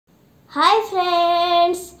Hi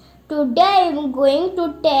friends, today I am going to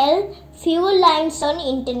tell few lines on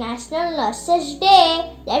International Nurses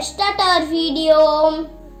Day. Let's start our video.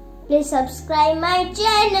 Please subscribe my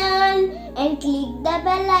channel and click the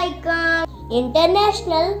bell icon.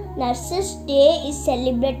 International Nurses Day is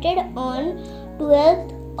celebrated on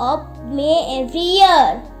 12th of May every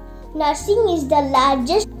year. Nursing is the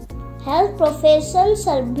largest health professional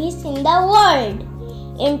service in the world.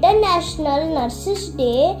 International Nurses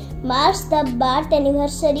Day marks the birth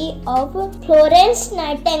anniversary of Florence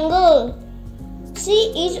Nightingale.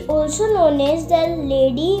 She is also known as the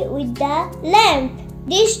Lady with the Lamp.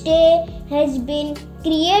 This day has been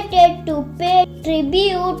created to pay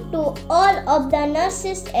tribute to all of the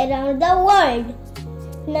nurses around the world.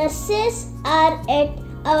 Nurses are at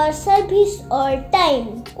our service all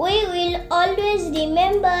time. We will always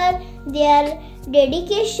remember their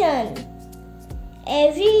dedication.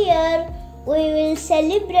 Every year, we will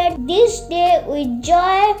celebrate this day with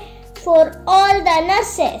joy for all the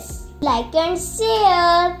nurses. Like and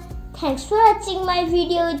share. Thanks for watching my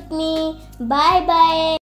video with me. Bye bye.